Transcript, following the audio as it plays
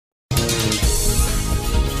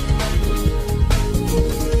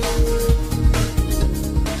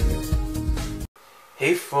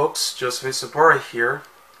Hey folks, Joseph Sobora here.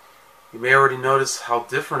 You may already notice how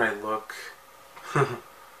different I look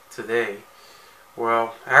today.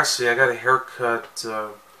 Well, actually I got a haircut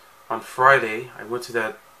on Friday. I went to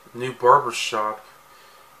that new barber shop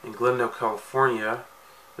in Glendale, California.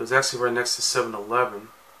 It was actually right next to 7-Eleven.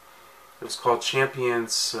 It was called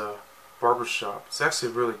Champion's Barbershop. It's actually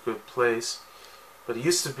a really good place. But it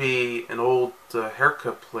used to be an old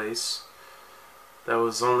haircut place that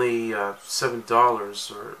was only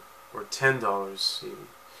 $7 or $10 even.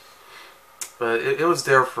 But it was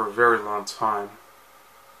there for a very long time.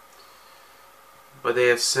 But they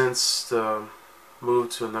have since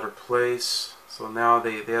moved to another place. So now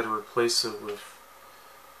they had to replace it with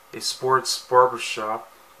a sports barbershop,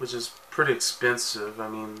 which is pretty expensive. I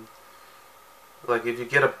mean, like if you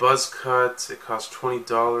get a buzz cut, it costs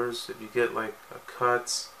 $20. If you get like a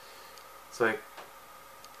cut, it's like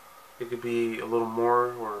it could be a little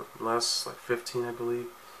more or less, like 15 I believe.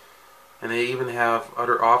 And they even have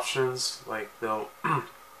other options, like they'll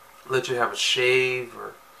let you have a shave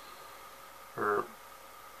or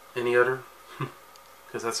any other,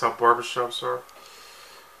 because that's how barbershops are.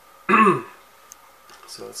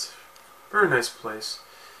 So it's a very nice place.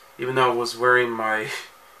 Even though I was wearing my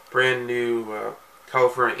brand new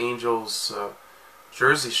California Angels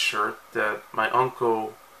jersey shirt that my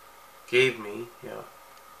uncle gave me,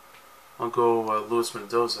 Uncle Luis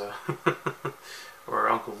Mendoza, or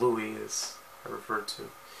Uncle Louie as I refer to,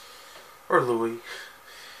 or Louie.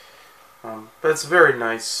 But it's a very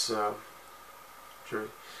nice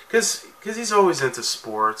jersey, because he's always into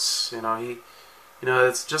sports.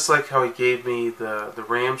 It's just like how he gave me the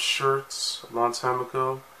Rams shirts a long time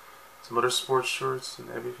ago, some other sports shirts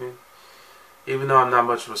and everything. Even though I'm not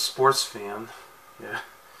much of a sports fan,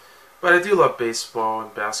 but I do love baseball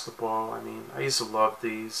and basketball. I mean, I used to love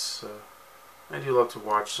these. I do love to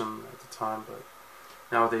watch them at the time, but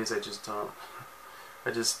nowadays I just don't.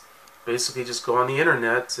 I just basically just go on the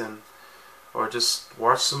internet or just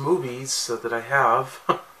watch some movies that I have.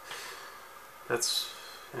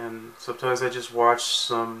 And sometimes I just watch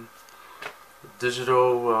some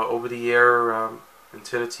digital over-the-air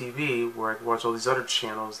antenna TV where I can watch all these other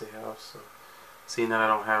channels they have. So, seeing that I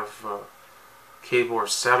don't have cable or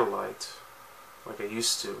satellite like I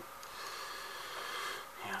used to,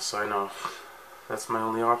 so I know that's my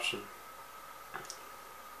only option.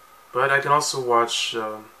 But I can also watch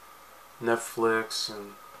Netflix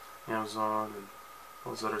and Amazon and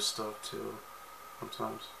all this other stuff too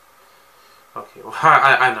sometimes. Okay, well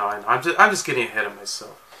I know. I'm just getting ahead of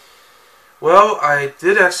myself. Well, I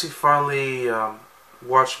did actually finally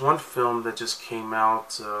watch one film that just came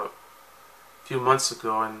out a few months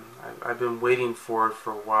ago, and I've been waiting for it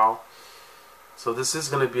for a while. So this is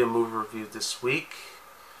going to be a movie review this week,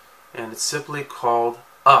 and it's simply called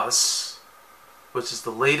Us, which is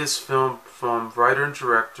the latest film from writer and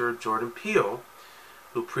director Jordan Peele,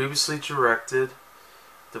 who previously directed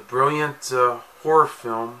the brilliant horror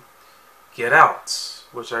film Get Out,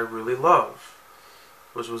 which I really love,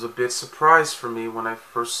 which was a big surprise for me when I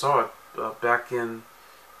first saw it back in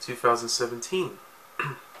 2017.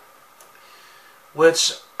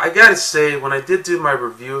 Which, I gotta say, when I did do my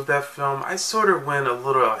review of that film, I sort of went a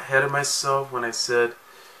little ahead of myself when I said,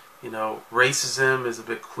 racism is a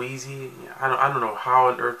bit queasy. I don't know how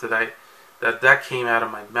on earth did that came out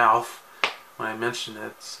of my mouth when I mentioned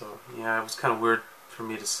it. So it was kind of weird for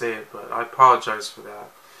me to say it, but I apologize for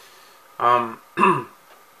that.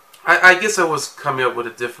 I guess I was coming up with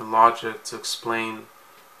a different logic to explain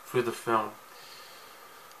through the film.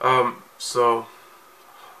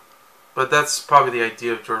 But that's probably the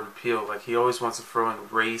idea of Jordan Peele. Like, he always wants to throw in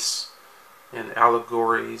race and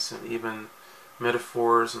allegories and even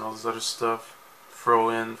metaphors and all this other stuff throw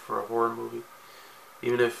in for a horror movie.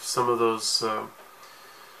 Even if some of those,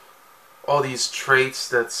 all these traits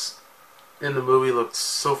that's in the movie look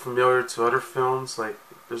so familiar to other films, like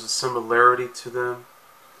there's a similarity to them.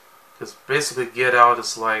 Because basically Get Out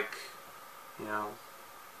is like,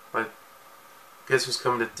 like Guess Who's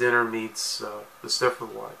Coming to Dinner meets The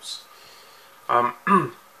Stepford Wives.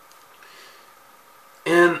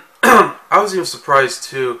 And I was even surprised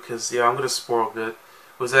too, because I'm going to spoil a bit,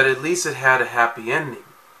 was that at least it had a happy ending.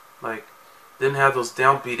 Like, didn't have those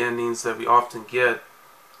downbeat endings that we often get,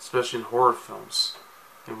 especially in horror films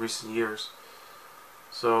in recent years.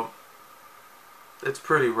 So it's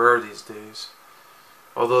pretty rare these days.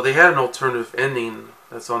 Although they had an alternative ending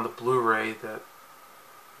that's on the Blu-ray that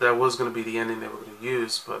was going to be the ending they were going to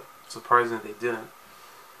use, but surprisingly they didn't.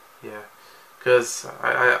 Because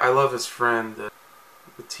I love his friend, the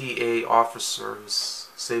TA officer who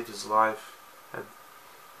saved his life.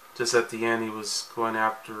 Just at the end, he was going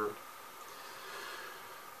after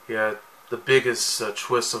Yeah, the biggest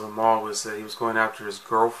twist of them all was that he was going after his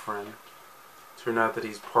girlfriend. Turned out that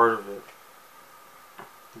he's part of it.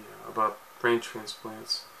 Yeah, about brain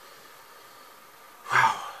transplants.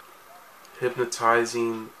 Wow.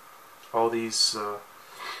 Hypnotizing all these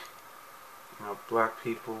black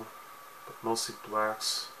people, but mostly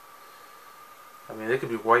blacks. I mean, they could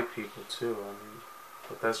be white people too. I mean,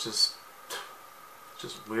 but that's just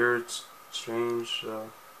weird, strange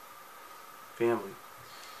family.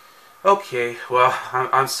 Okay, well,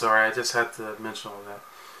 I'm sorry. I just had to mention all that.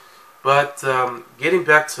 But getting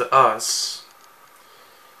back to Us,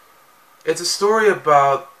 it's a story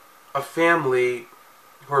about a family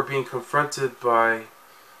who are being confronted by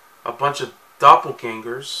a bunch of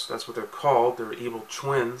doppelgangers. That's what they're called. They're evil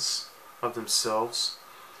twins of themselves,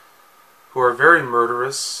 who are very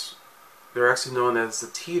murderous. They're actually known as the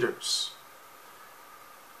Teeters.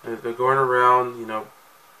 And they're going around,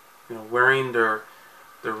 wearing their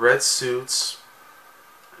red suits.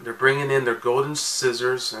 They're bringing in their golden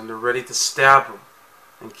scissors, and they're ready to stab them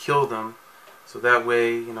and kill them, so that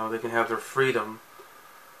way, they can have their freedom,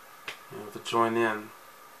 to join in,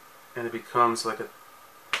 and it becomes like an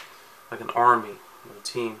army, a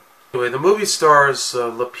team. Anyway, the movie stars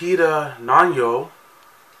Lupita Nyong'o,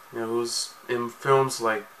 who's in films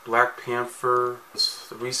like Black Panther,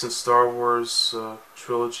 the recent Star Wars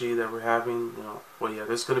trilogy that we're having.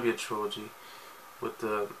 There's going to be a trilogy with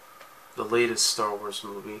the latest Star Wars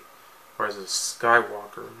movie, Rise of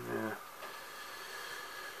Skywalker.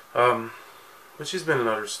 Yeah. But she's been in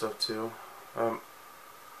other stuff too.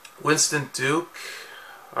 Winston Duke,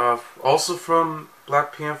 also from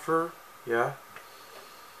Black Panther. Yeah.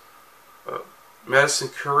 Madison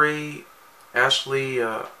Curry, Ashley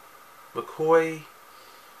McKoy,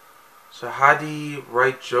 Shahadi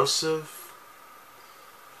Wright Joseph,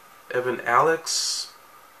 Evan Alex,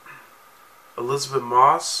 Elisabeth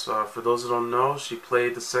Moss. For those who don't know, she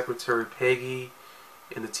played the Secretary Peggy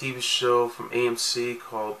in the TV show from AMC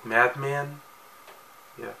called Mad Men.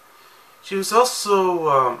 Yeah, she was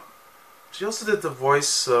also she also did the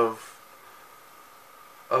voice of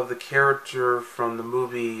the character from the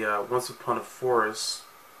movie Once Upon a Forest,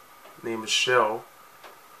 named Michelle.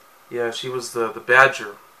 Yeah, she was the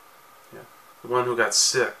badger. Yeah, the one who got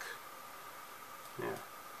sick. Yeah.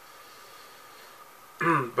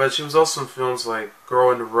 But she was also in films like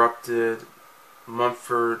Girl Interrupted,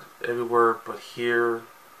 Mumford, Everywhere But Here,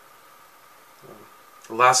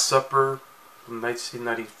 The Last Supper from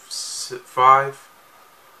 1995.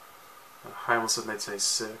 I almost said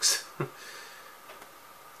 1996.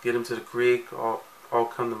 Get Him to the Greek, all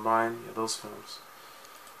come to mind. Yeah, those films.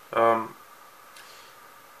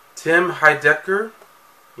 Tim Heidecker,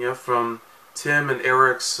 from Tim and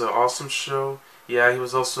Eric's Awesome Show. Yeah, he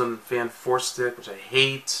was also in Van Forstick, which I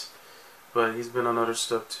hate, but he's been on other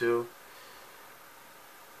stuff too.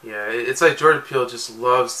 Yeah, it's like Jordan Peele just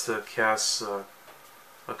loves to cast a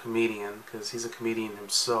comedian, because he's a comedian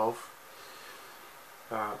himself.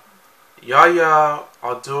 Yahya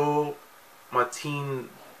Abdul-Mateen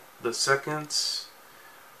II,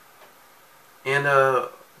 Anna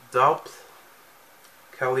Diop,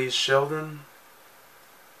 Cali Sheldon,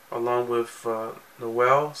 along with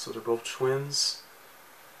Noelle, so they're both twins.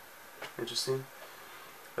 Interesting.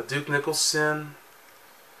 Duke Nicholson,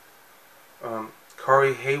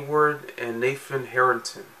 Kari Hayward, and Nathan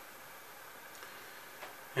Harrington.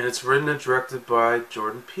 And it's written and directed by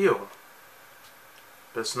Jordan Peele.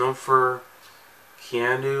 Best known for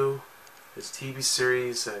Keanu, his TV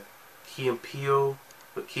series Key and Peele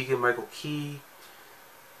with Keegan-Michael Key,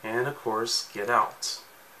 and of course, Get Out.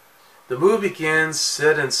 The movie begins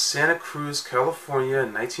set in Santa Cruz, California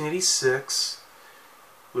in 1986.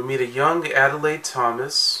 We meet a young Adelaide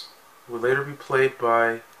Thomas, who will later be played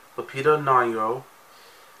by Lupita Nyong'o.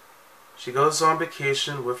 She goes on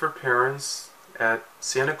vacation with her parents at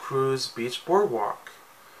Santa Cruz Beach Boardwalk.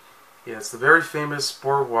 Yeah, it's the very famous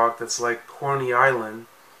boardwalk that's like Coney Island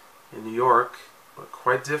in New York, but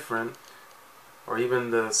quite different. Or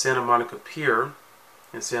even the Santa Monica Pier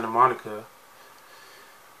in Santa Monica,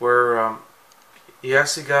 where you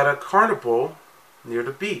actually got a carnival near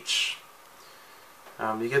the beach.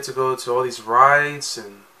 You get to go to all these rides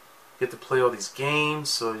and get to play all these games,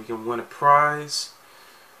 so you can win a prize.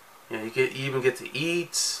 You even get to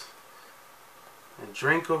eat and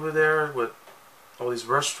drink over there with all these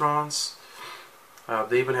restaurants.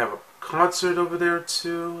 They even have a concert over there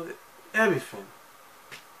too. Everything.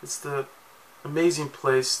 It's the amazing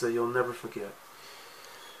place that you'll never forget.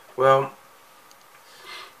 Well,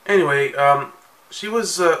 anyway, she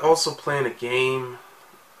was also playing a game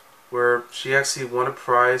where she actually won a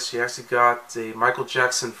prize. She actually got a Michael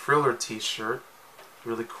Jackson Thriller t-shirt.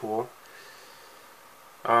 really cool.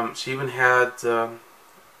 She even had a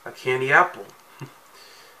candy apple.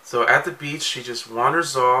 So at the beach, she just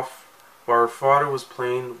wanders off while her father was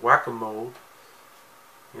playing whack-a-mole.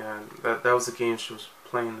 Yeah, that was the game she was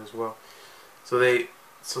playing as well. So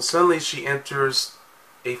suddenly she enters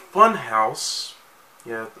a fun house.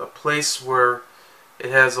 Yeah, a place where it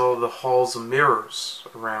has all the halls of mirrors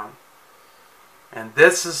around. And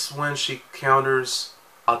this is when she encounters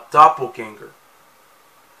a doppelganger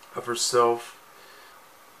of herself.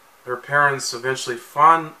 Her parents eventually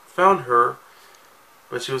found her,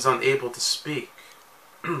 but she was unable to speak.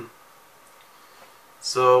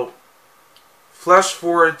 So, flash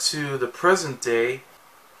forward to the present day,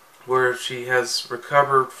 where she has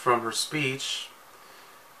recovered from her speech.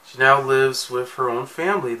 She now lives with her own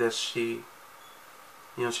family that she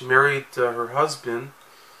married her husband,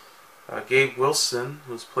 Gabe Wilson,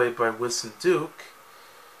 who's played by Winston Duke,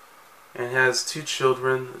 and has 2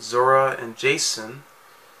 children, Zora and Jason,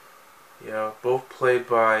 both played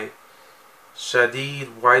by Shahadi,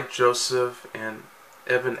 White Joseph, and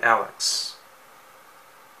Evan Alex.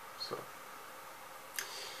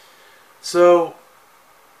 So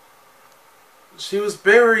she was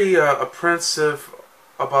very apprehensive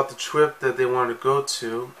about the trip that they wanted to go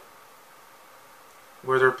to,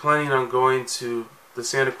 where they're planning on going to the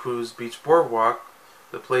Santa Cruz Beach Boardwalk,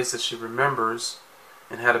 the place that she remembers,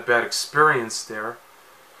 and had a bad experience there.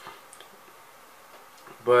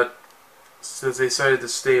 But since they decided to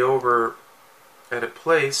stay over at a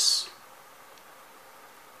place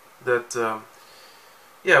that,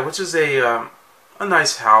 which is a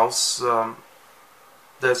nice house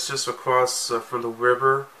that's just across from the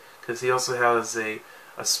river, because he also has a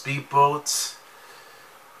speedboat.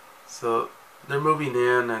 So they're moving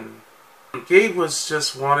in, and Gabe was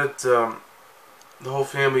just wanted the whole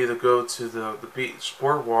family to go to the beach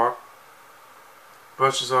boardwalk.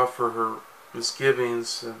 Brushes off for her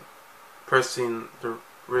misgivings and pressing their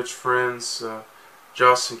rich friends,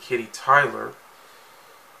 Josh and Kitty Tyler,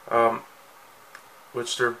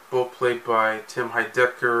 which they're both played by Tim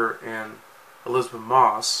Heidecker and Elisabeth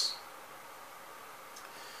Moss,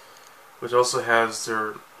 which also has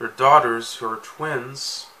their daughters, who are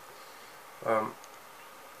twins,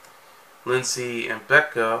 Lindsay and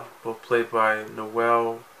Becca, both played by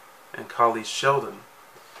Noelle and Cali Sheldon.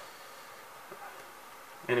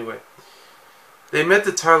 Anyway, they met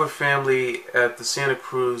the Tyler family at the Santa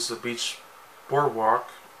Cruz Beach Boardwalk,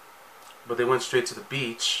 but they went straight to the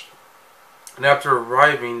beach. And after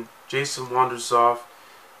arriving, Jason wanders off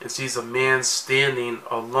and sees a man standing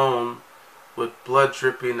alone with blood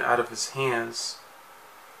dripping out of his hands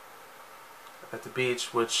at the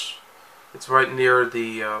beach, which it's right near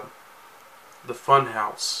the fun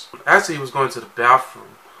house. Actually, he was going to the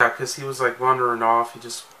bathroom, because he was like wandering off. He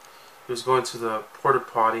was going to the porta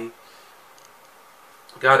potty,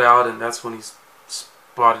 got out, and that's when he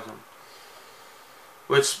spotted him.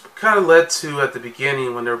 Which kind of led to, at the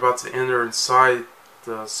beginning, when they're about to enter inside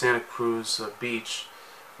the Santa Cruz beach,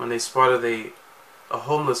 when they spotted a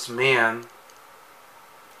homeless man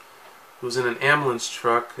who was in an ambulance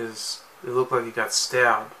truck, because it looked like he got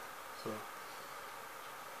stabbed. So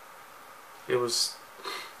it was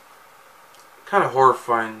kind of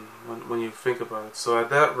horrifying when you think about it. So at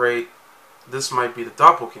that rate, this might be the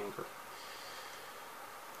doppelganger.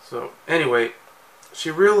 So anyway, she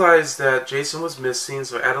realized that Jason was missing,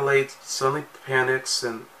 so Adelaide suddenly panics,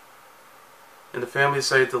 and the family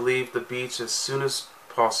decided to leave the beach as soon as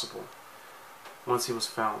possible once he was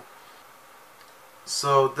found.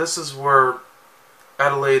 So this is where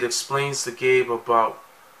Adelaide explains to Gabe about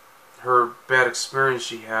her bad experience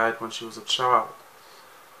she had when she was a child.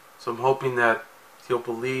 So I'm hoping that he'll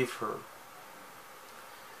believe her.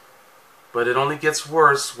 But it only gets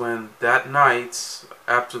worse when that night,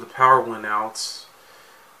 after the power went out,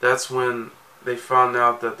 that's when they found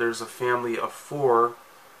out that there's a family of 4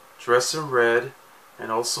 dressed in red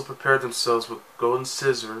and also prepared themselves with golden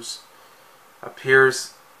scissors,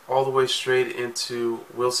 appears all the way straight into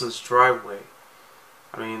Wilson's driveway.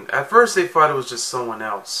 I mean, at first they thought it was just someone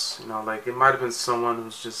else, like it might have been someone who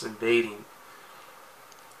was just invading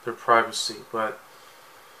their privacy. But,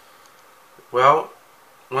 well,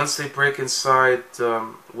 once they break inside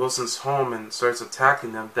Wilson's home and starts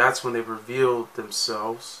attacking them, that's when they revealed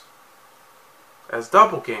themselves as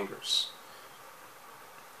doppelgangers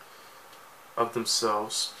of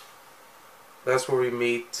themselves. That's where we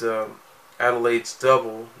meet Adelaide's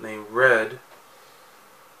double named Red,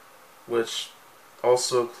 which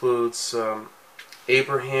also includes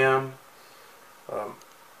Abraham,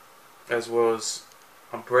 as well as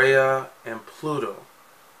Umbrea and Pluto.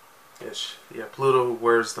 Yeah, Pluto, who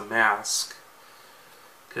wears the mask.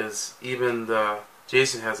 because even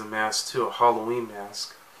Jason has a mask too, a Halloween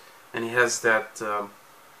mask, and he has that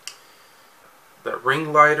that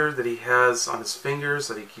ring lighter that he has on his fingers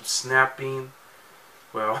that he keeps snapping.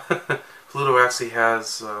 Well, Pluto actually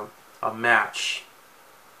has a match.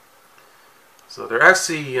 So they're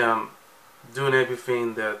actually doing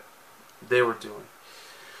everything that they were doing.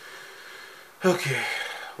 Okay,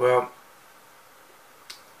 well,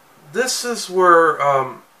 this is where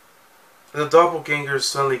the doppelgangers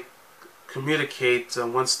suddenly communicate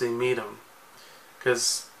once they meet him.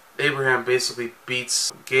 Because Abraham basically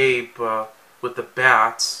beats Gabe with the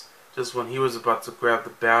bat just when he was about to grab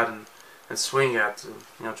the bat and swing at him,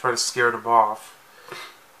 try to scare him off.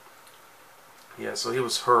 Yeah, so he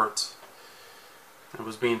was hurt and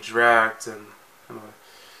was being dragged, and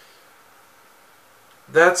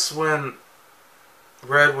that's when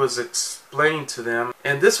Red was explaining to them,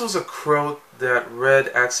 and this was a quote that Red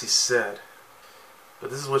actually said, but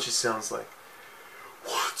this is what she sounds like.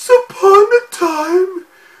 Once upon a time,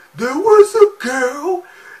 there was a girl,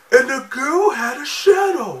 and the girl had a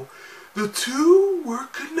shadow. The two were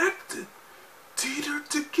connected, teetered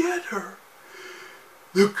together.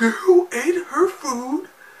 The girl ate her food,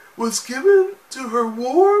 was given to her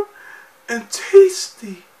warm and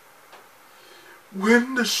tasty.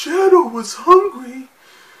 When the shadow was hungry,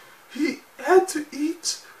 he had to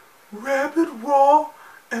eat rabbit raw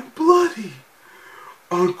and bloody.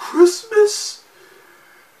 On Christmas,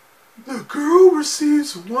 the girl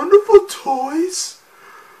receives wonderful toys,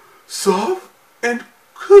 soft and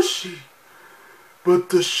cushy, but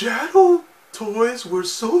the shadow toys were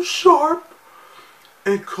so sharp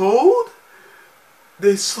and cold,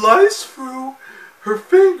 they sliced through her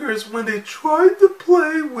fingers when they tried to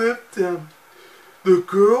play with them. The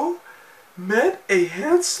girl met a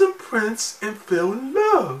handsome prince and fell in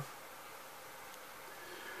love.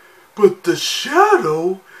 But the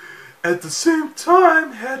shadow at the same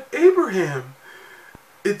time had Abraham.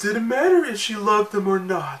 It didn't matter if she loved him or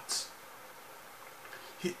not.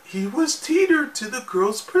 He was teetered to the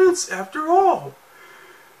girl's prince after all.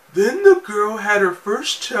 Then the girl had her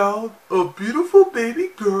first child, a beautiful baby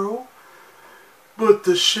girl. But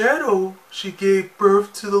the shadow, she gave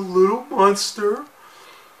birth to the little monster.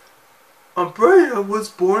 Umbrella was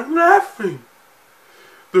born laughing.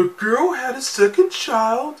 The girl had a second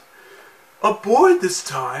child, a boy this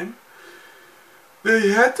time. They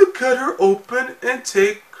had to cut her open and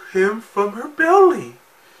take him from her belly.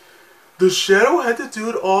 The shadow had to do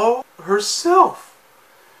it all herself.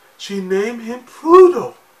 She named him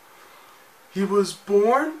Pluto. He was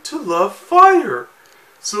born to love fire.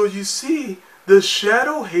 So you see, the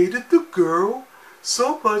shadow hated the girl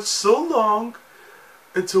so much so long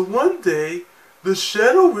until one day the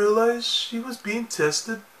shadow realized she was being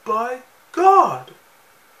tested by God.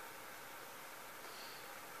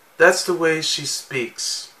 That's the way she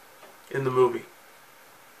speaks in the movie.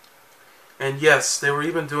 And yes, they were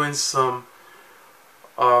even doing some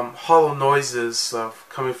hollow noises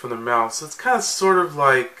coming from their mouths. So it's kind of sort of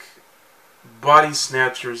like body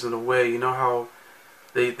snatchers in a way. You know how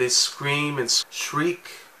they scream and shriek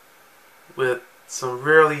with some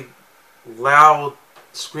really loud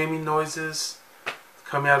screaming noises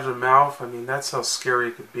coming out of their mouth? I mean, that's how scary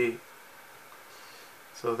it could be.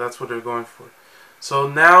 So that's what they're going for. So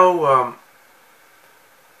now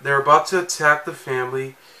they're about to attack the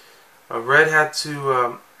family. Red had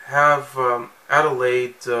to have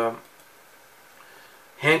Adelaide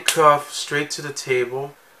handcuffed straight to the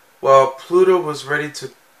table, while Pluto was ready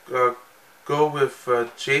to go with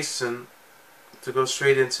Jason to go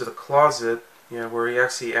straight into the closet, where he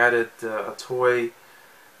actually added a toy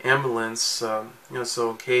ambulance, so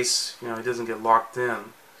in case he doesn't get locked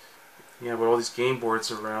in, with all these game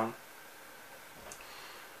boards around.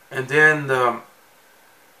 And then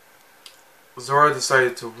Zora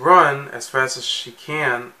decided to run as fast as she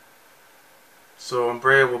can, so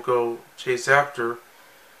Umbrella will go chase after.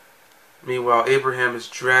 Meanwhile, Abraham is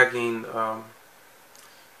dragging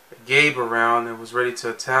Gabe around and was ready to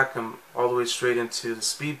attack him all the way straight into the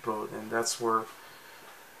speedboat, and that's where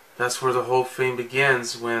the whole thing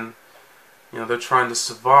begins, when they're trying to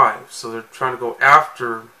survive. So they're trying to go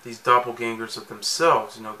after these doppelgangers of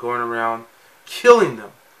themselves, going around killing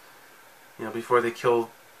them, before they kill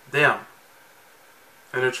them.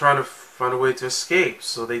 And they're trying to find a way to escape.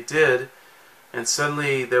 So they did, and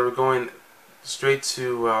suddenly they were going straight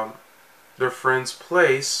to their friend's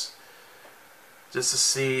place just to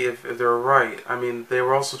see if they're right. I mean, they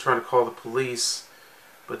were also trying to call the police,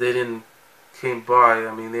 but they didn't came by.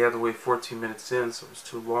 I mean, they had to wait 14 minutes in, so it was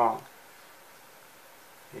too long.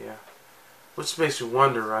 Yeah. Which makes you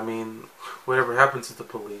wonder, I mean, whatever happened to the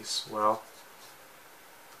police? Well,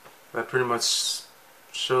 that pretty much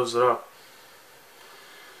shows it up.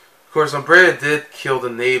 Of course, Umbrella did kill the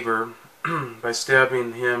neighbor by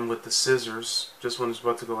stabbing him with the scissors just when he was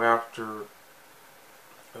about to go after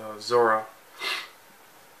Zora.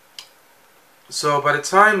 So by the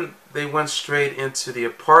time they went straight into the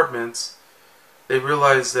apartment, they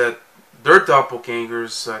realized that their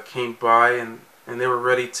doppelgangers came by and they were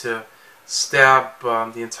ready to stab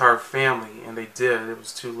the entire family, and they did. It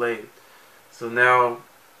was too late. So now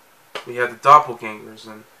we had the doppelgangers,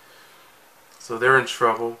 and so they're in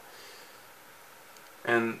trouble.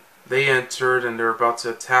 And they entered, and they're about to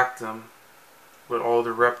attack them with all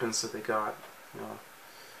the weapons that they got. You know,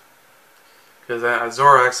 because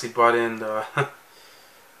Zora actually brought in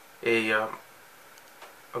a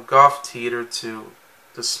golf teeter to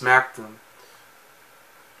smack them.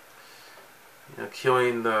 You know,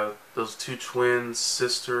 killing those two twin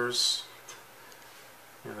sisters.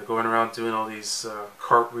 You know, they're going around doing all these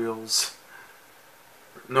cartwheels,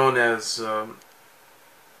 known as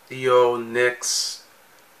Eo, Nix,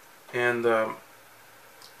 and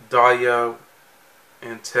Daya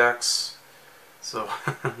and Tex. So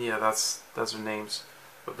yeah, that's their names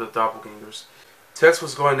of the doppelgangers. Tex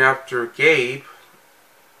was going after Gabe,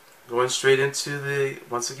 going straight into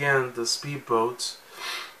once again the speedboat.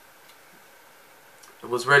 It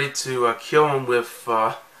was ready to kill him with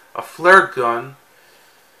a flare gun.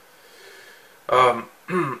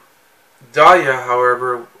 Daya,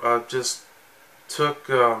 however, just took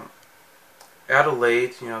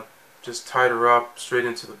Adelaide, just tied her up straight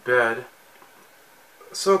into the bed.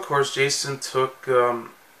 So of course Jason took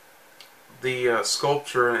the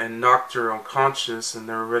sculpture and knocked her unconscious, and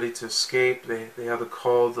they were ready to escape. They had to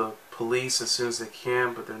call the police as soon as they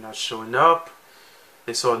can, but they're not showing up.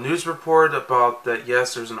 They saw a news report about that,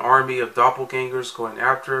 yes, there's an army of doppelgangers going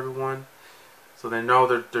after everyone. So they know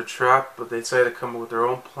they're trapped, but they decided to come up with their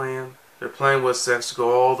own plan. Their plan was to actually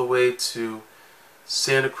go all the way to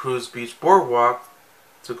Santa Cruz Beach Boardwalk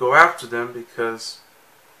to go after them, because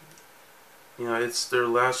it's their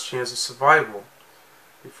last chance of survival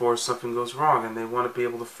before something goes wrong, and they want to be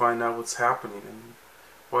able to find out what's happening and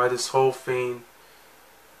why this whole thing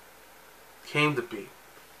came to be.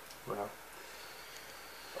 Well,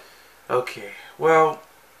 okay, well,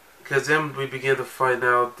 because then we begin to find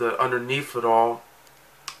out that underneath it all,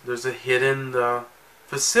 there's a hidden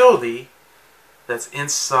facility that's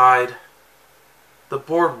inside the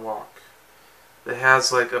boardwalk that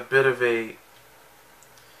has like a bit of a,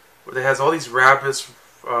 that has all these rabbits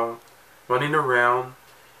running around,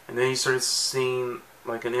 and then you started seeing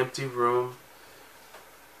like an empty room,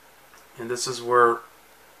 and this is where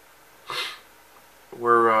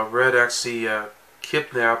Red actually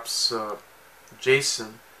kidnaps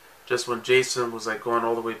Jason, just when Jason was like going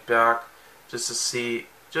all the way back just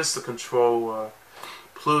to control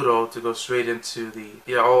Pluto to go straight into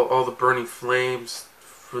all the burning flames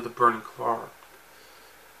through the burning car.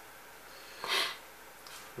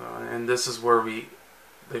 And this is where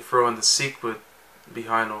they throw in the secret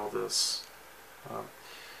behind all this.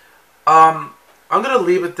 I'm gonna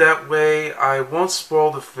leave it that way. I won't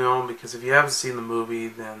spoil the film, because if you haven't seen the movie,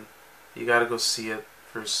 then you gotta go see it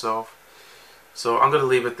for yourself. So I'm gonna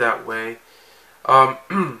leave it that way. I'm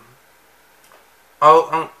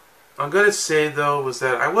gonna say though was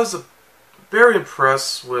that I was very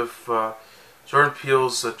impressed with Jordan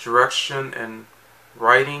Peele's direction and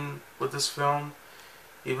writing with this film.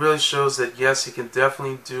 He really shows that yes, he can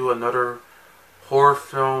definitely do another horror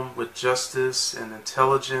film with justice and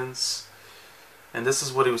intelligence, and this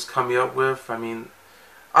is what he was coming up with. I mean,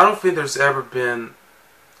 I don't think there's ever been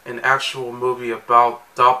an actual movie about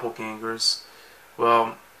doppelgangers,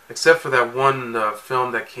 well, except for that one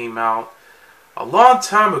film that came out a long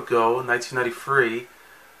time ago, 1993,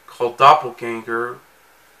 called Doppelganger,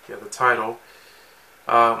 yeah, the title,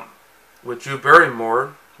 with Drew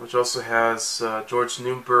Barrymore, which also has George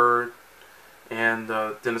Newbern and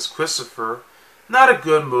Dennis Christopher. Not a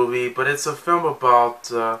good movie, but it's a film about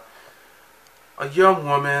a young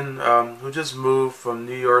woman who just moved from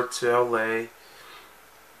New York to LA,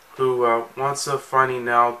 who winds up finding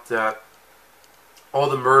out that all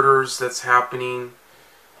the murders that's happening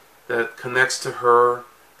that connects to her,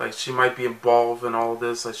 like she might be involved in all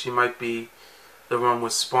this, like she might be the one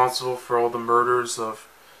responsible for all the murders of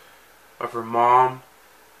her mom,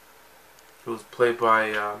 who was played by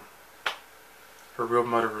her real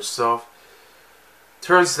mother herself.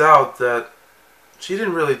 Turns out that she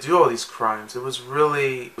didn't really do all these crimes. It was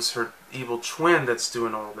her evil twin that's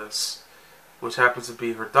doing all this, which happens to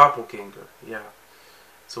be her doppelganger. Yeah.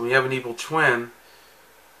 So when you have an evil twin,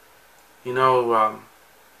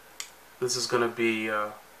 this is going to be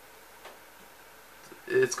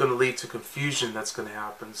it's going to lead to confusion that's going to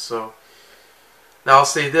happen. So now I'll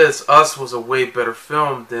say this: Us was a way better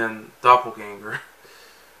film than Doppelganger.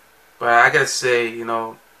 But I gotta say, you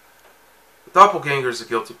know, Doppelganger is a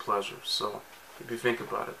guilty pleasure. So if you think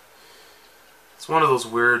about it, it's one of those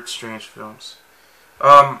weird, strange films.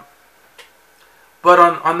 But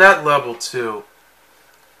on that level too,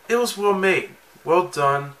 it was well made, well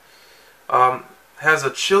done. Has a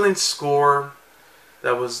chilling score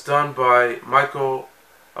that was done by Michael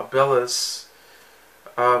Abellis,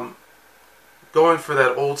 going for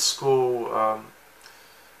that old school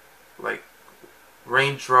like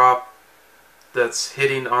raindrop that's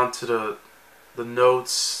hitting onto the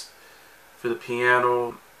notes for the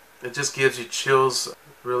piano. It just gives you chills. It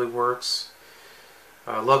really works.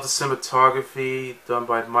 I love the cinematography done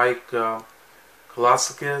by Mike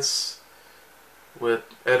Kolasakis with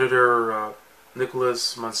editor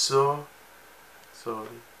Nicholas Mansour. So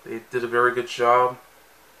they did a very good job.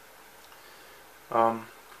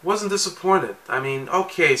 Wasn't disappointed. I mean,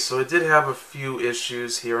 okay, so it did have a few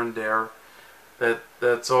issues here and there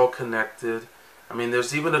that's all connected. I mean,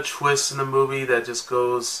 there's even a twist in the movie that just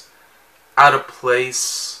goes out of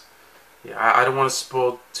place. Yeah, I don't want to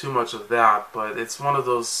spoil too much of that, but it's one of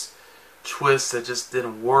those twists that just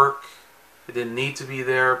didn't work. It didn't need to be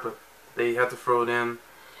there, but they had to throw it in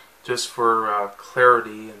just for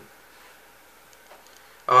clarity.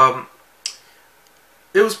 And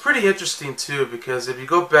it was pretty interesting too, because if you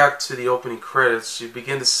go back to the opening credits, you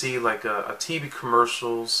begin to see like a TV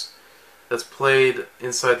commercials that's played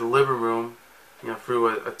inside the living room, you know, through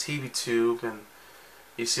a TV tube, and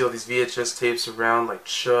you see all these VHS tapes around, like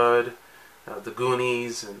Chud, The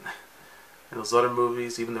Goonies, and those other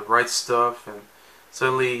movies, even the Wright stuff, and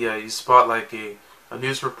suddenly you spot like a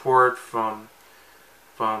news report from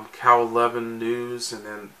Cal 11 News,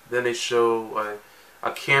 and then they show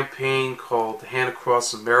a campaign called Hand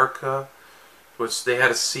Across America, which they had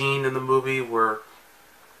a scene in the movie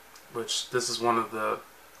which this is one of the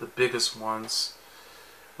biggest ones,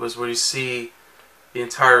 was where you see the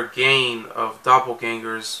entire gang of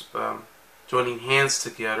doppelgangers joining hands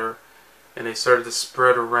together, and they started to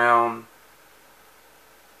spread around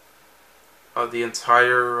the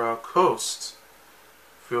entire coast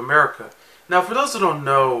through America. Now, for those who don't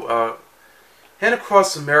know, Hand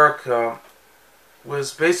Across America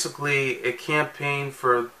was basically a campaign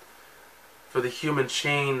for the human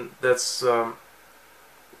chain that's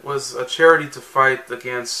was a charity to fight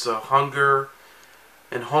against hunger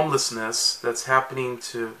and homelessness that's happening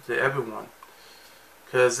to everyone.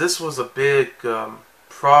 Because this was a big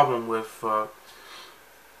problem with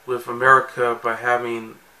America, by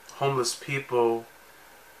having homeless people,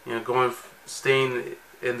 you know, staying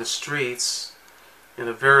in the streets in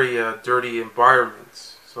a very dirty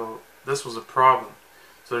environment. So this was a problem.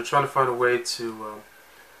 So they're trying to find a way to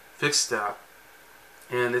fix that,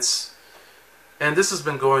 and this has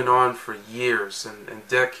been going on for years and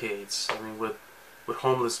decades. I mean, with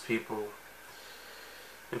homeless people.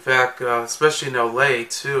 In fact, especially in LA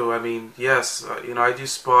too. I mean, yes, you know, I do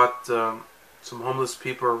spot some homeless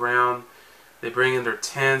people around. They bring in their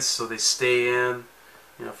tents, so they stay in,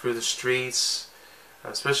 you know, through the streets.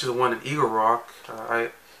 Especially the one in Eagle Rock.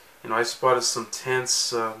 I spotted some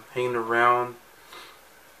tents hanging around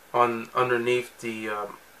underneath the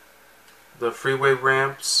freeway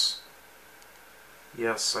ramps.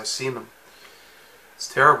 Yes, I've seen them. It's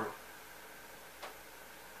terrible.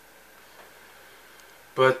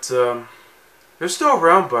 But they're still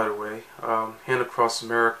around, by the way, Hand Across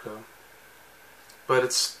America. But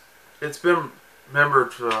it's been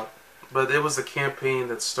remembered. But it was a campaign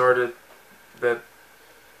that started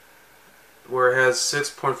where it has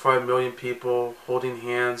 6.5 million people holding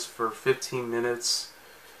hands for 15 minutes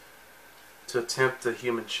to attempt the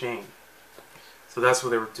human chain. So that's what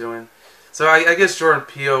they were doing. So I guess Jordan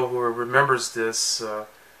Peele, who remembers this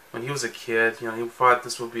when he was a kid, you know, he thought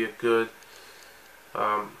this would be a good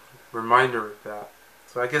reminder of that.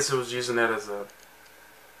 So I guess it was using that as a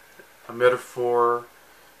metaphor,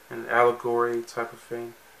 an allegory type of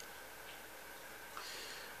thing.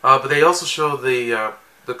 But they also show the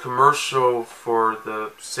commercial for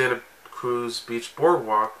the Santa Cruz Beach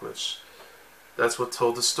Boardwalk, which that's what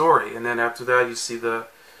told the story. And then after that, you see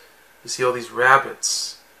all these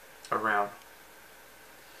rabbits around.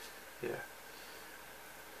 Yeah.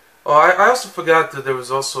 Oh, I also forgot that there was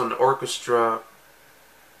also an orchestra.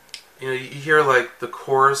 You know, you hear like the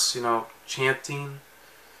chorus, you know, chanting,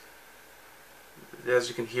 as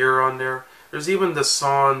you can hear on there. There's even the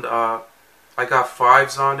song, I Got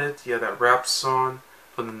Fives on it. Yeah, that rap song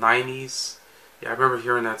from the 90s. Yeah, I remember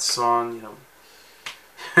hearing that song, you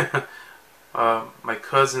know. My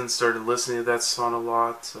cousin started listening to that song a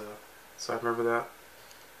lot, so I remember that.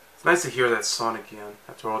 It's nice to hear that song again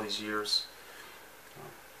after all these years.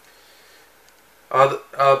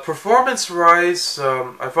 Performance-wise,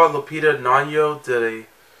 I thought Lupita Nyong'o did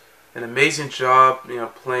an amazing job,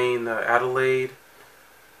 playing Adelaide,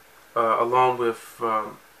 along with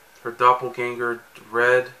her doppelganger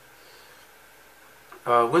Red.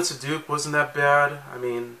 Winston Duke wasn't that bad. I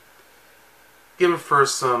mean, given for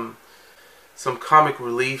some comic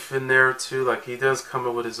relief in there too. Like, he does come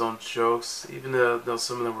up with his own jokes, even though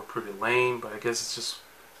some of them were pretty lame. But I guess it's just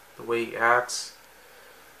the way he acts.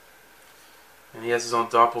 And he has his own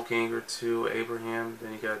doppelganger too, Abraham.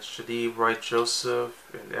 Then you got Shahadi, Wright, Joseph,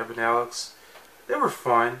 and Evan Alex. They were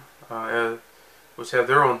fine, which have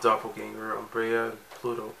their own doppelganger, Umbrea and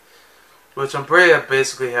Pluto. Which Umbrea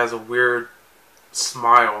basically has a weird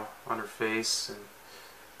smile on her face, and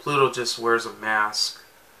Pluto just wears a mask.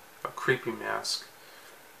 A creepy mask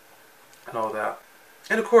and all that.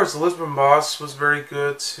 And of course, Elisabeth Moss was very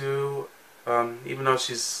good too, even though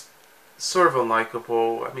she's sort of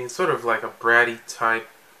unlikable. I mean, sort of like a bratty type,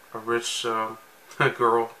 a rich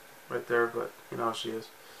girl right there, but you know how she is.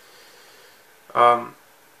 And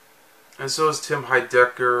so is Tim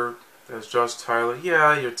Heidecker as Josh Tyler.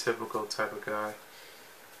 Yeah, your typical type of guy,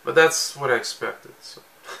 but that's what I expected. So.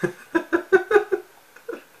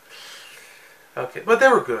 Okay, but they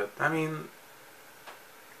were good. I mean,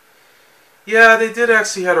 yeah, they did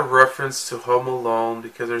actually had a reference to Home Alone,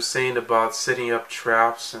 because they're saying about setting up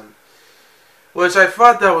traps, and which I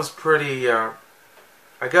thought that was pretty, I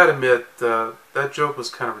gotta admit, that joke was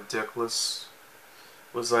kind of ridiculous.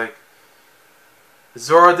 It was like,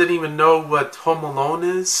 Zora didn't even know what Home Alone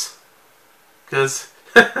is, because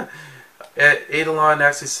Adelon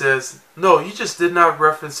actually says, no, you just did not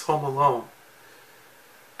reference Home Alone.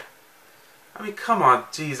 I mean, come on,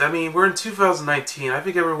 geez. I mean, we're in 2019. I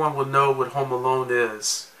think everyone will know what Home Alone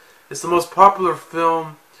is. It's the most popular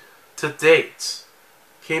film to date.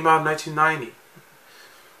 Came out in 1990.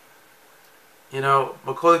 You know,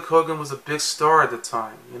 Macaulay Culkin was a big star at the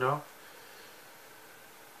time, you know.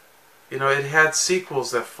 You know, it had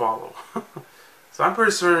sequels that follow. So I'm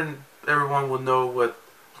pretty certain everyone will know what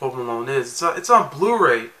Home Alone is. It's on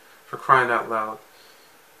Blu-ray, for crying out loud.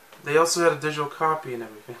 They also had a digital copy and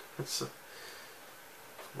everything. So,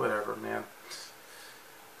 whatever, man.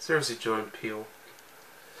 Seriously, Jordan Peele.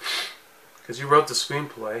 Because you wrote the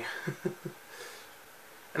screenplay.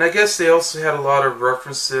 And I guess they also had a lot of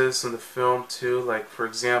references in the film, too. Like, for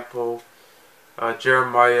example,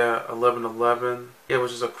 Jeremiah 11:11. Yeah,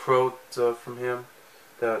 which is a quote from him.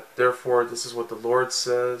 That, therefore, this is what the Lord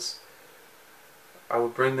says. I will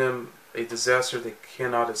bring them a disaster they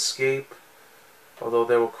cannot escape. Although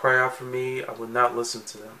they will cry out for me, I will not listen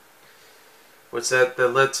to them. Which that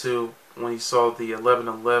led to when he saw the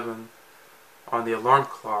 11:11 on the alarm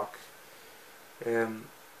clock, and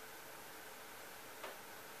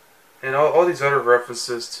all these other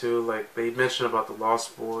references too, like they mentioned about the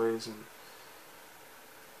Lost Boys, and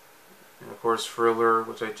of course Thriller,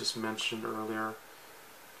 which I just mentioned earlier.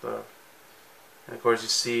 And of course you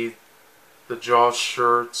see the Jaws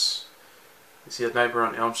shirts, you see a Nightmare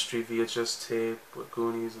on Elm Street VHS tape with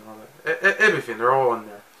Goonies and all that. Everything, they're all in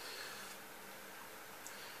there.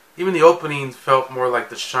 Even the opening felt more like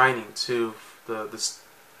The Shining too. The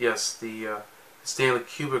Stanley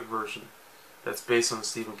Kubrick version, that's based on the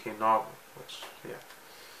Stephen King novel. Which, yeah.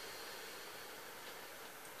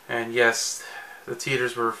 And yes, the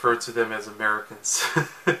Teeters were referred to them as Americans.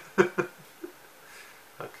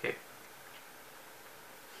 Okay.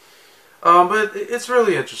 But it's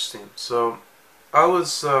really interesting. So, I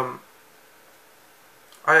was, I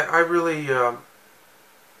really,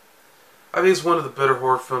 I think it's one of the better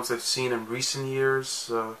horror films I've seen in recent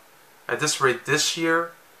years. At this rate, this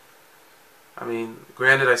year. I mean,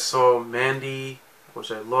 granted, I saw Mandy,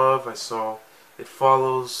 which I love. I saw It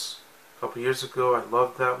Follows a couple years ago. I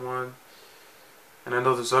loved that one. And I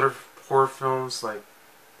know there's other horror films like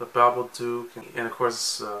The Babadook, and of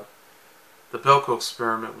course, The Belko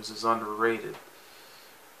Experiment, which is underrated.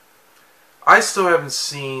 I still haven't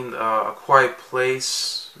seen A Quiet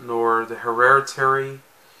Place, nor The Hereditary,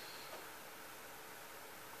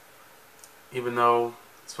 even though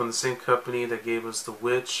it's from the same company that gave us The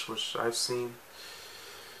Witch, which I've seen.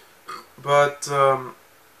 But,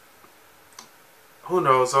 who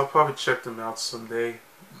knows, I'll probably check them out someday.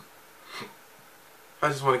 I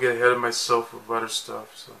just want to get ahead of myself with other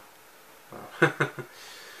stuff, so.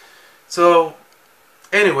 So,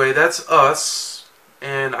 anyway, that's Us,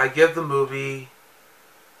 and I give the movie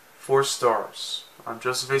 4 stars. I'm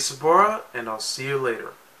Joseph A. Sobora, and I'll see you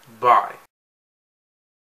later. Bye.